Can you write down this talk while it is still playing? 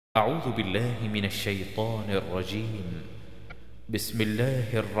أعوذ بالله من الشيطان الرجيم. بسم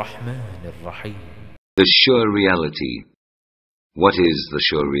الله الرحمن الرحيم. The sure reality. What is the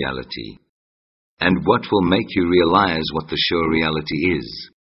sure reality? And what will make you realize what the sure reality is?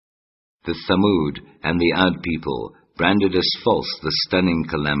 The Thamud and the Ad people branded as false the stunning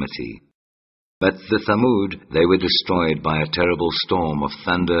calamity. But the Thamud, they were destroyed by a terrible storm of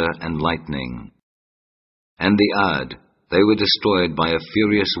thunder and lightning. And the Ad, they were destroyed by a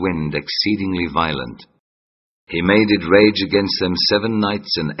furious wind exceedingly violent. He made it rage against them 7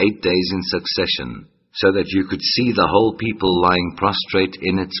 nights and 8 days in succession, so that you could see the whole people lying prostrate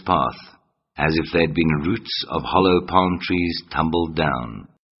in its path, as if they had been roots of hollow palm trees tumbled down.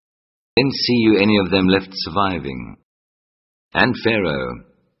 Then see you any of them left surviving. And Pharaoh,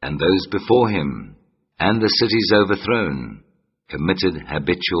 and those before him, and the cities overthrown, committed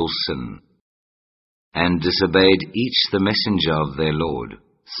habitual sin, and disobeyed each the messenger of their Lord.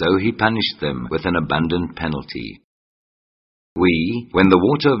 So he punished them with an abundant penalty. We, when the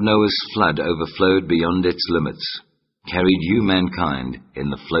water of Noah's flood overflowed beyond its limits, carried you mankind in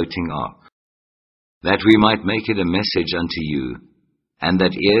the floating ark, that we might make it a message unto you, and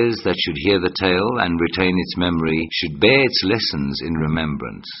that ears that should hear the tale and retain its memory should bear its lessons in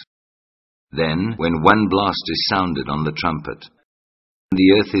remembrance. Then, when one blast is sounded on the trumpet,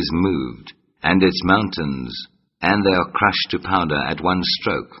 the earth is moved, and its mountains, and they are crushed to powder at one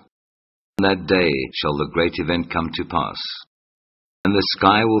stroke. That day shall the great event come to pass. And the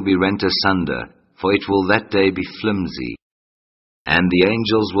sky will be rent asunder, for it will that day be flimsy. And the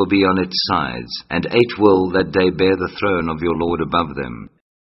angels will be on its sides, and 8 will that day bear the throne of your Lord above them.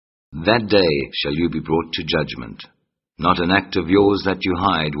 That day shall you be brought to judgment. Not an act of yours that you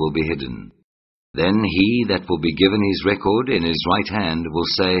hide will be hidden. Then he that will be given his record in his right hand will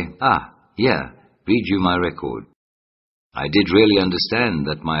say, Here, read you my record. I did really understand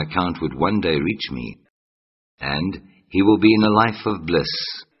that my account would one day reach me. And he will be in a life of bliss,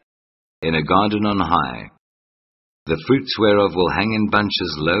 in a garden on high, the fruits whereof will hang in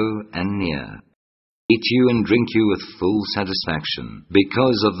bunches low and near. Eat you and drink you with full satisfaction,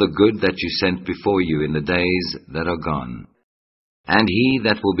 because of the good that you sent before you in the days that are gone. And he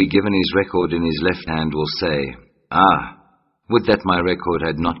that will be given his record in his left hand will say, would that my record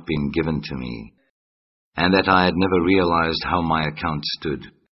had not been given to me, and that I had never realized how my account stood.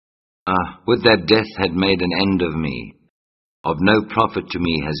 Would that death had made an end of me. Of no profit to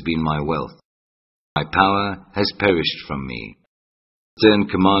me has been my wealth. My power has perished from me. Stern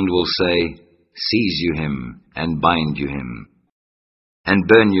command will say, Seize you him, and bind you him, and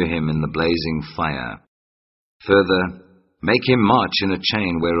burn you him in the blazing fire. Further, make him march in a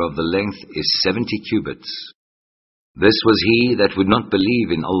chain whereof the length is 70 cubits. This was he that would not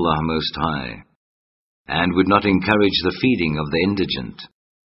believe in Allah Most High, and would not encourage the feeding of the indigent.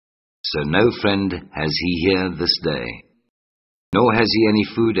 So no friend has he here this day, nor has he any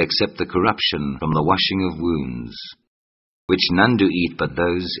food except the corruption from the washing of wounds, which none do eat but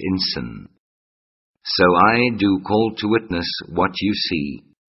those in sin. So I do call to witness what you see,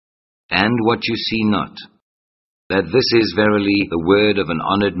 and what you see not, that this is verily the word of an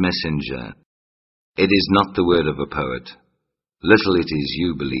honored messenger. It is not the word of a poet. Little it is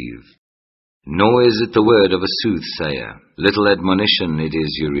you believe. Nor is it the word of a soothsayer. Little admonition it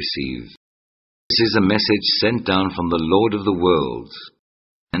is you receive. This is a message sent down from the Lord of the worlds.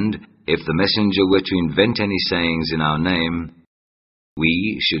 And if the messenger were to invent any sayings in our name,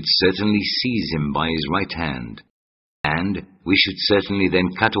 we should certainly seize him by his right hand, and we should certainly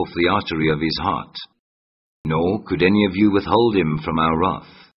then cut off the artery of his heart. Nor could any of you withhold him from our wrath.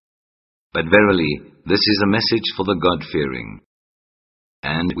 But verily, this is a message for the God-fearing.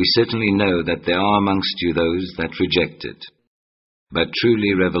 And we certainly know that there are amongst you those that reject it. But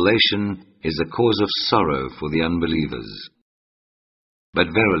truly revelation is a cause of sorrow for the unbelievers. But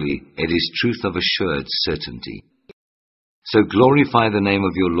verily, it is truth of assured certainty. So glorify the name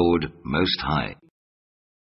of your Lord Most High.